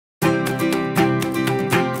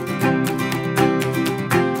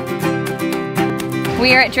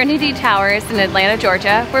We are at Trinity Towers in Atlanta,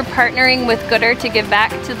 Georgia. We're partnering with Goodr to give back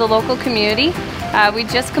to the local community. We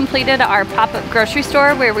just completed our pop-up grocery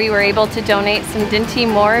store where we were able to donate some DINTY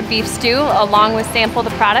MOORE beef stew along with sample the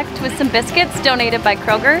product with some biscuits donated by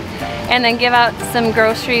Kroger, and then give out some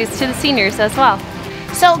groceries to the seniors as well.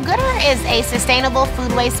 So Goodr is a sustainable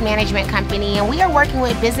food waste management company, and we are working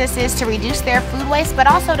with businesses to reduce their food waste but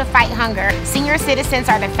also to fight hunger. Senior citizens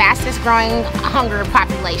are the fastest growing hunger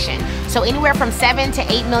population. So anywhere from 7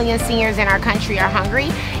 to 8 million seniors in our country are hungry,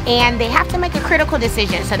 and they have to make a critical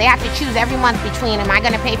decision. So they have to choose every month between, am I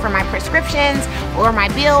going to pay for my prescriptions or my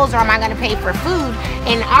bills, or am I going to pay for food?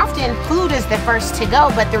 And often food is the first to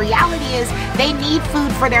go, but the reality is they need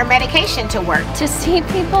food for their medication to work. To see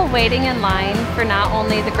people waiting in line for not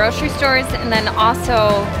only the grocery stores and then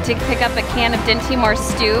also to pick up a can of DINTY MOORE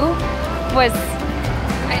stew was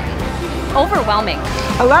overwhelming.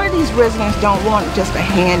 A lot of these residents don't want just a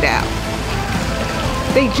handout.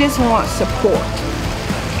 They just want support.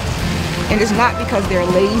 And it's not because they're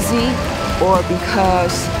lazy or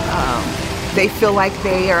because they feel like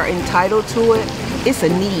they are entitled to it. It's a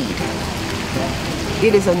need.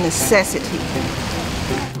 It is a necessity.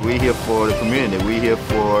 We're here for the community. We're here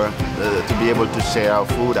for to be able to share our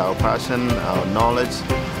food, our passion, our knowledge,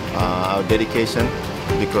 our dedication,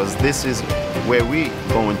 because this is where we're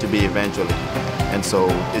going to be eventually. And so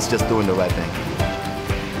it's just doing the right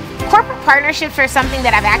thing. Corporate partnerships are something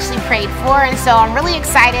that I've actually prayed for, and so I'm really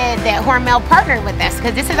excited that Hormel partnered with us,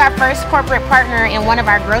 because this is our first corporate partner in one of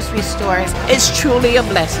our grocery stores. It's truly a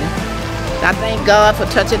blessing. I thank God for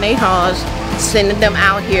touching their hearts, sending them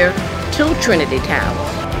out here to Trinity Towers.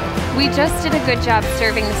 We just did a good job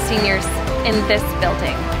serving the seniors in this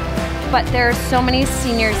building, but there are so many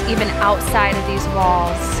seniors even outside of these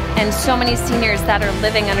walls, and so many seniors that are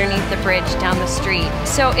living underneath the bridge down the street.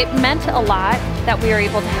 So it meant a lot that we were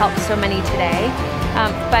able to help so many today,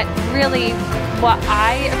 but really what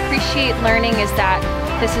I appreciate learning is that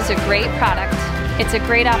this is a great product. It's a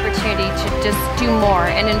great opportunity to just do more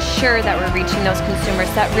and ensure that we're reaching those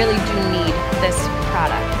consumers that really do need this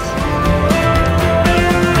product.